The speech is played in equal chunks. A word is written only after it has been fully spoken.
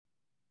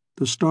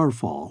The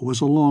Starfall was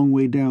a long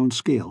way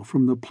downscale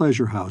from the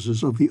pleasure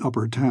houses of the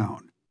upper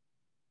town.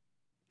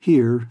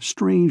 Here,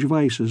 strange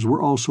vices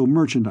were also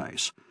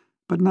merchandise,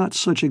 but not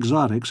such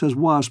exotics as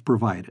Wasp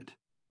provided.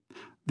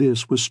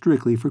 This was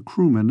strictly for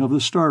crewmen of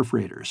the star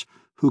freighters,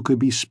 who could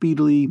be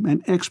speedily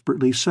and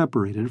expertly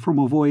separated from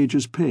a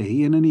voyage's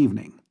pay in an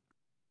evening.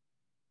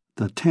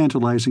 The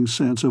tantalizing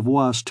scents of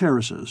Wasp's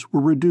terraces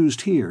were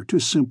reduced here to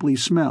simply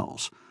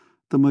smells,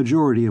 the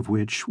majority of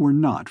which were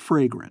not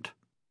fragrant.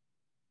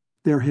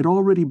 There had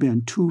already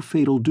been 2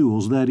 fatal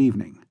duels that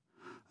evening.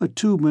 A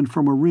tubeman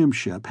from a rim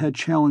ship had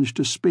challenged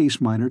a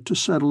space miner to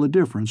settle a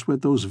difference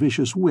with those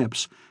vicious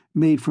whips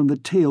made from the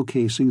tail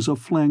casings of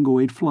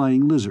flangoid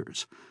flying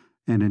lizards,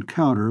 an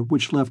encounter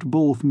which left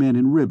both men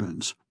in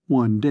ribbons,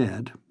 one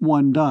dead,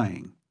 one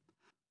dying.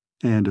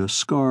 And a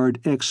scarred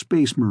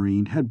ex-space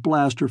marine had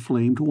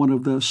blaster-flamed one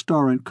of the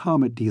Star and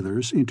Comet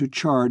dealers into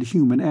charred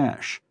human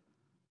ash.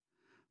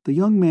 The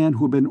young man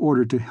who had been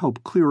ordered to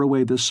help clear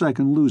away the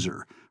second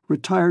loser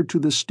retired to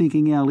the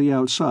stinking alley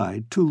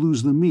outside to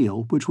lose the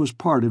meal which was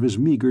part of his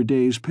meager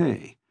day's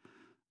pay.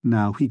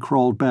 Now he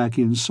crawled back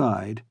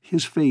inside,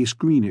 his face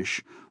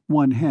greenish,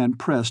 one hand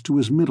pressed to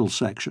his middle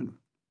section.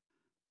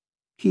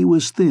 He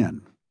was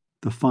thin,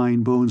 the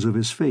fine bones of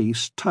his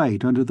face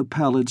tight under the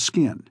pallid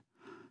skin,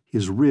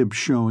 his ribs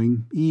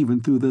showing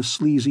even through the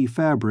sleazy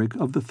fabric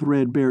of the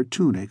threadbare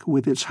tunic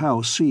with its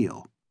house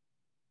seal.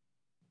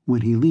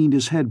 When he leaned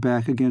his head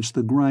back against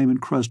the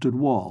grime-encrusted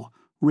wall,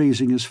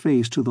 raising his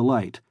face to the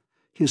light,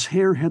 his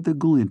hair had the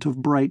glint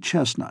of bright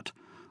chestnut,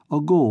 a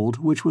gold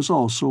which was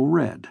also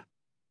red.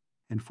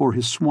 And for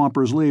his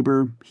swamper's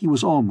labor he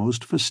was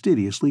almost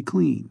fastidiously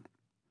clean.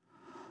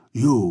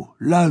 "You,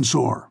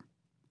 Lansor!"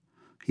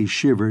 He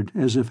shivered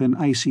as if an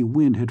icy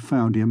wind had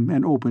found him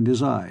and opened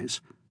his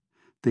eyes.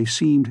 They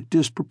seemed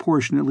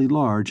disproportionately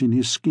large in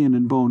his skin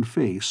and bone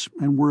face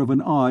and were of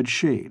an odd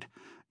shade,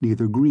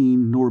 neither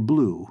green nor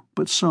blue,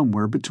 but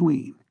somewhere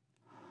between.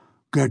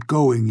 "Get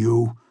going,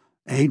 you.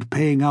 Ain't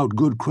paying out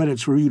good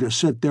credits for you to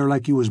sit there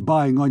like you was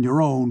buying on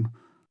your own."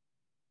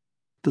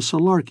 The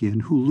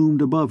Salarkian who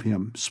loomed above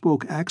him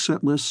spoke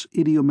accentless,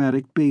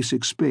 idiomatic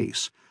basic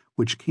space,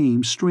 which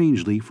came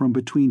strangely from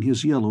between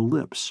his yellow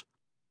lips.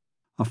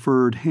 A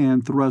furred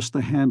hand thrust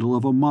the handle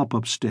of a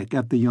mop-up stick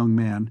at the young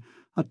man,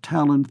 a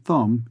taloned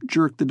thumb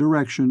jerked the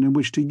direction in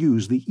which to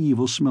use the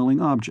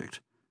evil-smelling object.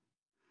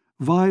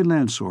 Vi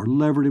Lansor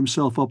levered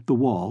himself up the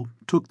wall,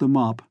 took the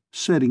mop,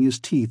 setting his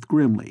teeth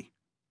grimly.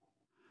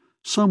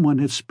 Someone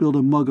had spilled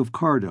a mug of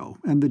Cardo,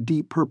 and the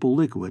deep purple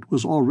liquid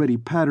was already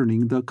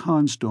patterning the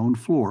constone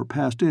floor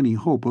past any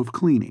hope of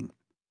cleaning.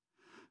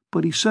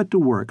 But he set to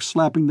work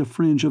slapping the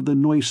fringe of the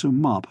noisome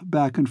mop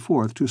back and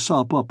forth to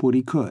sop up what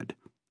he could.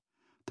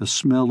 The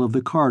smell of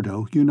the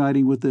Cardo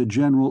uniting with the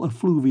general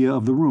effluvia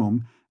of the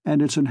room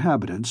and its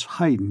inhabitants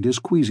heightened his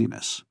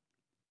queasiness.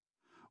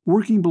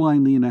 Working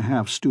blindly in a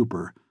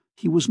half-stupor,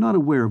 he was not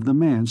aware of the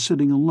man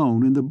sitting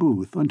alone in the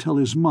booth until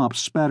his mop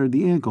spattered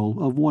the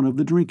ankle of one of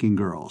the drinking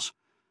girls.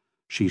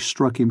 She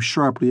struck him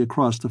sharply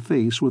across the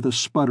face with a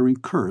sputtering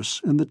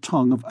curse in the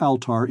tongue of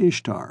Altar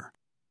Ishtar.